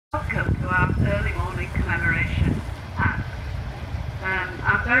welcome to our early morning commemoration act.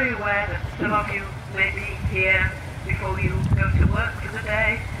 I'm very aware that some of you may be here before you go to work for the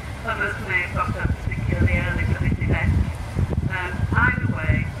day. Others may have got up particularly early for this event. Either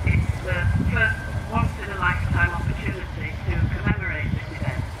way, it's the first once-in-a-lifetime opportunity to commemorate this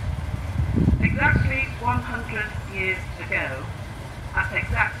event. Exactly 100 years ago, at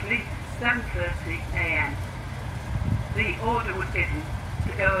exactly 7:30 a.m., the order was given to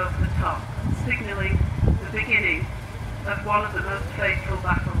go over the top, signalling the beginning of one of the most fateful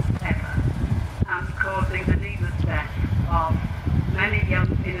battles ever, and causing the needless death of many young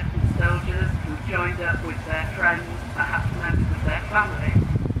innocent soldiers who joined up with their friends, perhaps members of their family,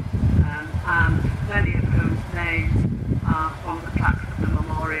 and many of whose names are on the plaques of the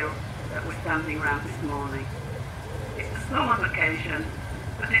memorial that we're standing around this morning. It's a solemn occasion,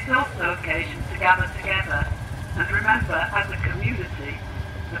 but it's also an occasion to gather together and remember as a community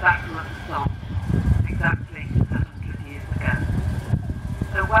the Battle of the Somme, exactly 100 years ago.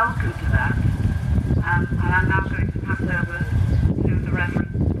 So welcome to that, and I'm now going to pass over to the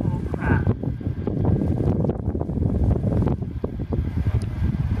Reverend Paul Crabbe.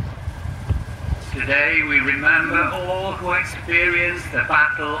 Today we remember all who experienced the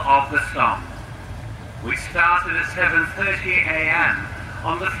Battle of the Somme, which started at 7:30 a.m.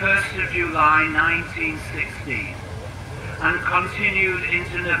 on the 1st of July 1916 and continued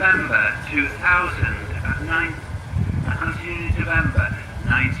into November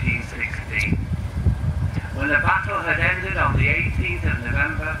 1916. When the battle had ended on the 18th of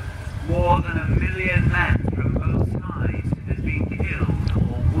November, more than 1 million men from both sides had been killed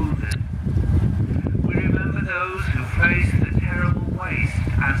or wounded. We remember those who faced the terrible waste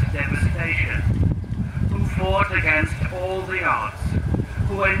and devastation, who fought against all the odds,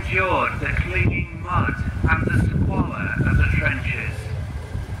 who endured the clinging mud and the squalor of the trenches.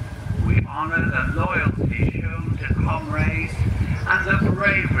 We honour the loyalty shown to comrades and the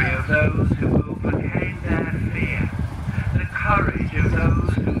bravery of those who overcame their fear, the courage of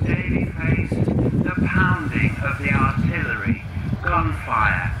those who daily faced the pounding of the artillery,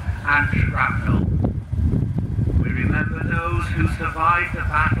 gunfire and shrapnel. We remember those who survived the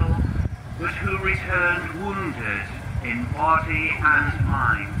battle but who returned wounded in body and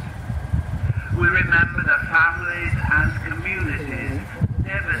mind. We remember the families and communities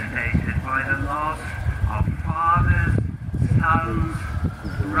devastated by the loss of fathers, sons,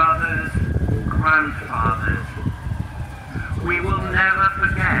 brothers, grandfathers. We will never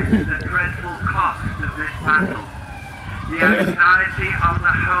forget the dreadful cost of this battle, the anxiety on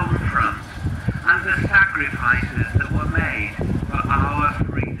the home front, and the sacrifices that were made for our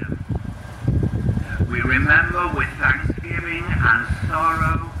freedom. We remember with thanksgiving and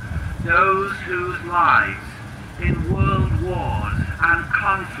sorrow those whose lives in world wars and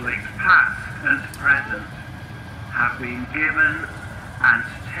conflicts past and present have been given and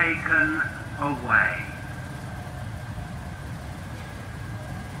taken away.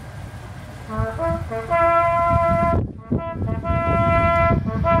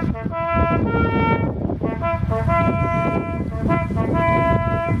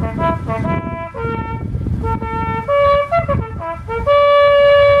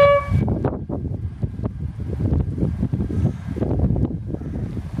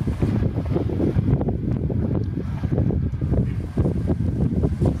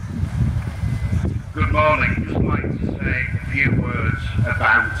 Good morning. I'd just like to say a few words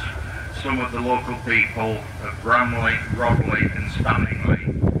about some of the local people of Bramley, Rodley and Stanningley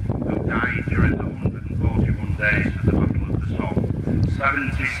who died during the 141 days of the Battle of the Somme.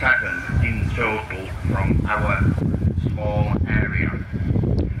 77 in total from our small area.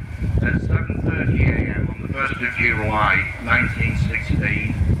 At 7:30 a.m. on the 1st of July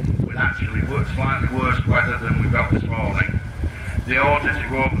 1916, with actually slightly worse weather than we've got this morning, the order to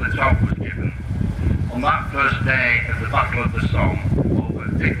go over the top was given. On that first day of the Battle of the Somme, over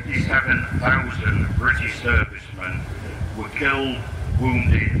 57,000 British servicemen were killed,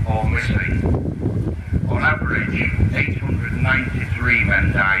 wounded or missing. On average, 893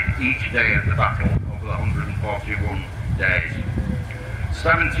 men died each day of the battle over the 141 days.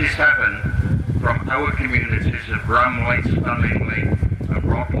 77 from our communities of Bramley, Stanningley and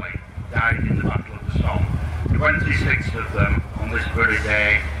Rodley died in the Battle of the Somme. 26 of them on this very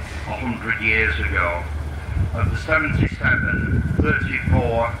day 100 years ago. Of the 77,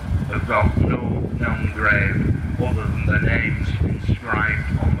 34 have got no known grave other than their names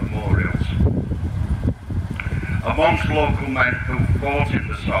inscribed on memorials. Amongst local men who fought in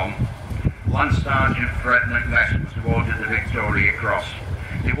the Somme, Lance Sergeant Fred McNess was awarded the Victoria Cross.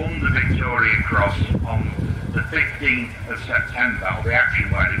 He won the Victoria Cross on the 15th of September, or the action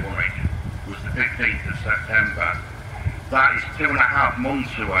where he won it, September. That is 2.5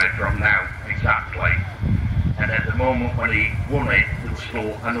 months away from now, exactly. And at the moment when he won it, there was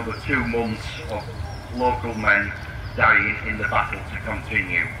still another 2 months of local men dying in the battle to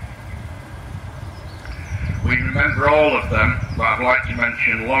continue. We remember all of them, but I'd like to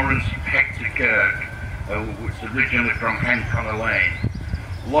mention Lawrence Hector Kirk, who was originally from Henconner Lane.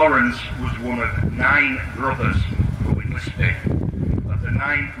 Lawrence was one of 9 brothers who enlisted. Of the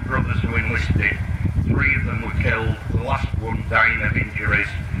 9 brothers who enlisted, 3 of them were killed, the last one dying of injuries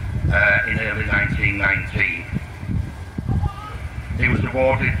in early 1919. He was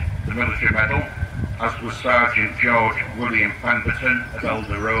awarded the military medal, as was Sergeant George William Pemberton of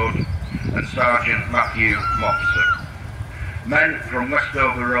Elder Road and Sergeant Matthew Mopson. Men from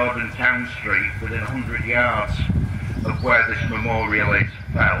Westover Road and Town Street, within 100 yards of where this memorial is,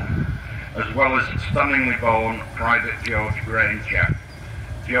 fell, as well as Stanningley-born Private George Granger.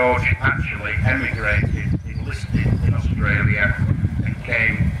 George actually emigrated, enlisted in Australia, and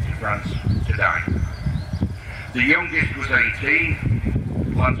came to France to die. The youngest was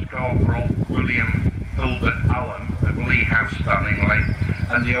 18, Lance Corporal William Hilbert Allen of Lee House, Stanningley,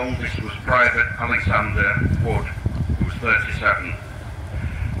 and the oldest was Private Alexander Wood, who was 37.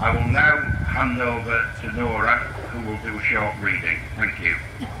 I will now hand over to Nora, who will do a short reading. Thank you.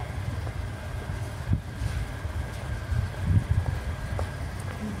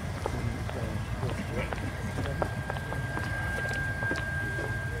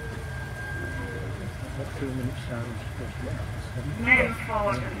 Men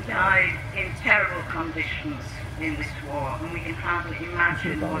fought and died in terrible conditions in this war, and we can hardly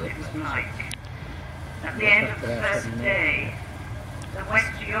imagine what it was like. At the end of the first day, the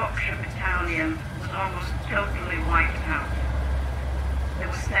West Yorkshire Battalion was almost totally wiped out. There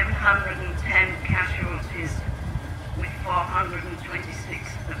were 710 casualties, with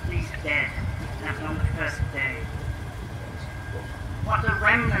 426 of these dead. That on the first day. What the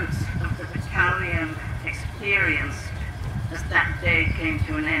remnants of the battalion experienced as that day came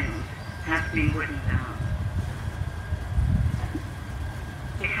to an end has been written down.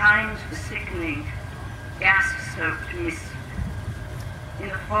 Behind the sickening, gas-soaked mist, in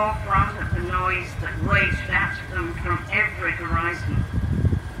the forefront of the noise that raged at them from every horizon,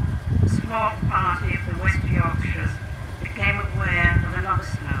 a small party of the West Yorkshires became aware of another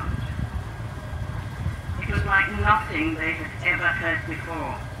sound. It was like nothing they had ever heard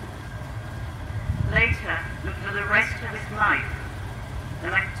before. Later, and for the rest of his life, the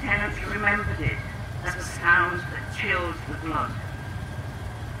lieutenant remembered it as a sound that chilled the blood.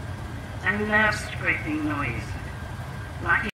 A nerve-scraping noise, like